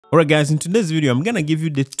Alright guys, in today's video, I'm gonna give you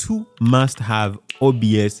the 2 must-have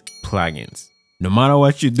OBS plugins. No matter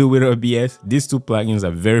what you do with OBS, these 2 plugins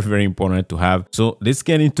are very important to have. So let's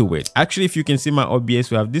get into it. Actually, if you can see my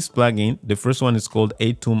OBS, we have this plugin. The first one is called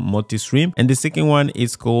Aitum Multistream, and the second one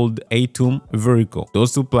is called Aitum Vertical.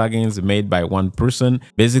 Those 2 plugins made by one person.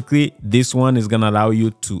 Basically, this one is gonna allow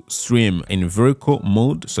you to stream in vertical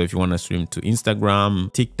mode. So if you want to stream to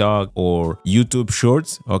Instagram, TikTok, or YouTube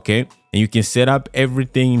Shorts, okay, and you can set up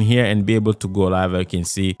everything in here and be able to go live. You can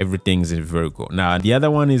see everything's in vertical. Now, the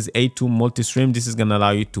other one is Aitum Multistream. This is going to allow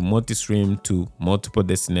you to multi-stream to multiple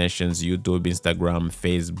destinations: YouTube, Instagram,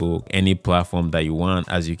 Facebook, any platform that you want.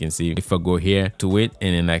 As you can see, if I go here to it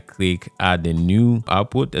and then I click add a new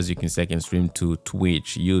output, as you can see, I can stream to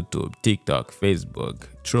Twitch, YouTube, TikTok, Facebook,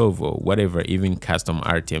 Trovo, whatever, even custom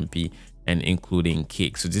RTMP, and including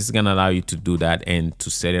Kick. So this is gonna allow you to do that, and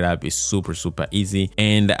to set it up is super easy.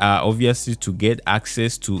 And obviously, to get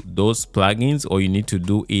access to those plugins, all you need to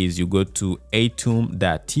do is you go to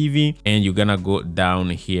aitum.tv and you're gonna go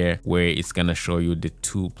down here where it's gonna show you the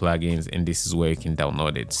 2 plugins, and this is where you can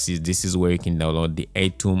download it. See, this is where you can download the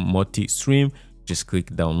Aitum Multistream. Just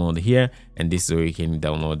click download here, and this is where you can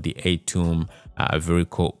download the Aitum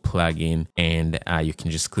Vertical plugin, and you can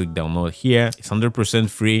just click download here. It's 100%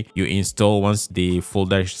 free. You install, once the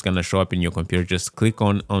folder is gonna show up in your computer, just click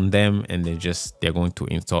on them, and they're going to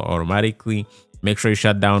install automatically. Make sure you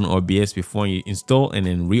shut down OBS before you install, and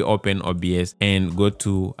then reopen OBS and go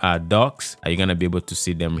to docs. You're gonna be able to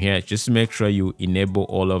see them here. Just make sure you enable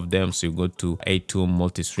all of them. So you go to Aitum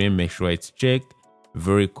Multistream, make sure it's checked.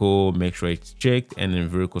 Vertical, make sure it's checked, and then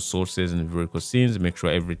vertical sources and vertical scenes, make sure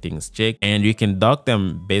everything's checked. And you can dock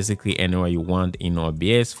them basically anywhere you want in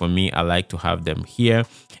OBS. For me, I like to have them here.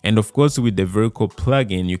 And of course, with the vertical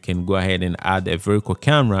plugin, you can go ahead and add a vertical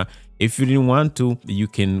camera. If you didn't want to, you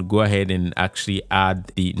can go ahead and actually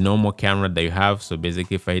add the normal camera that you have. So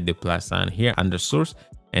basically, if I hit the plus sign here under source,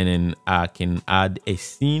 and then I can add a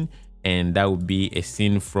scene, and that would be a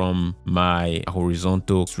scene from my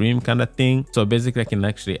horizontal stream kind of thing. So basically, I can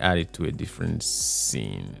actually add it to a different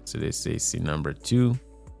scene. So let's say scene number 2.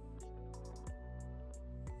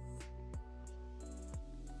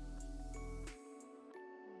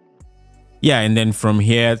 Yeah, and then from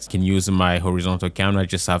here, I can use my horizontal camera. I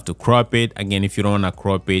just have to crop it. Again, if you don't want to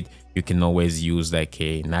crop it, you can always use like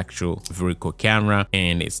an actual vertical camera,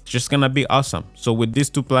 and it's just gonna be awesome. So with these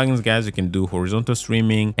 2 plugins, guys, you can do horizontal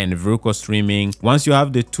streaming and vertical streaming. Once you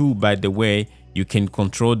have the 2, by the way, you can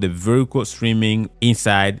control the vertical streaming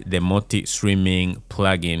inside the multi-streaming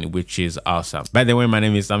plugin, which is awesome. By the way, my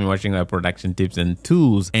name is Sam, watching my production tips and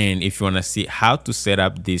tools. And if you want to see how to set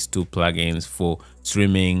up these 2 plugins for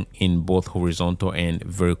streaming in both horizontal and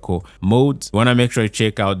vertical modes, you want to make sure you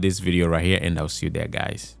check out this video right here, and I'll see you there,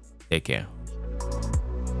 guys. Take care.